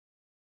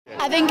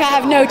I think I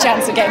have no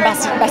chance of getting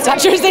Best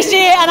Actress this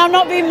year, and I'm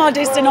not being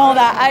modest and all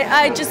that.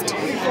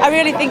 I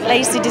really think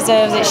Lacey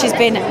deserves it. She's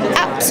been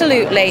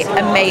absolutely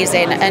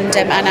amazing, and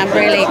I'm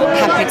really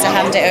happy to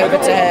hand it over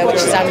to her, which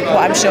is what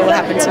I'm sure will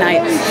happen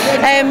tonight.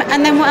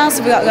 And then what else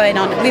have we got going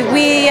on?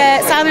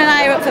 Simon and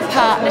I are up for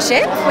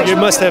partnership. You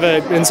must have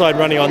an inside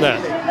running on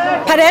that.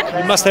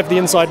 Pardon? You must have the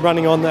inside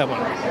running on that one.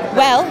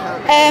 Well,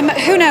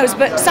 who knows?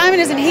 But Simon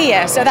isn't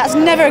here, so that's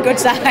never a good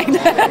sign.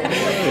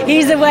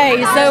 He's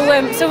away, so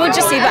we'll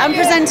just see. But I'm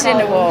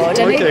presenting an award,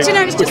 and okay.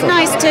 it's just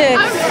nice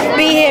to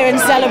be here and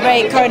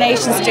celebrate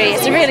Coronation Street.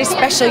 It's a really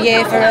special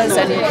year for us,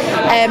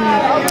 and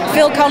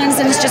Phil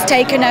Collinson's just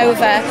taken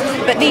over.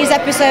 But these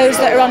episodes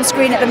that are on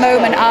screen at the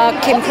moment are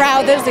Kim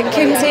Crowther's, and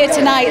Kim's here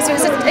tonight, so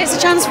it's a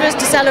chance for us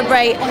to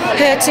celebrate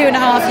her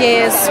 2.5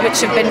 years,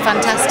 which have been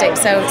fantastic.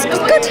 So it's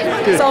good.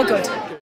 It's all good.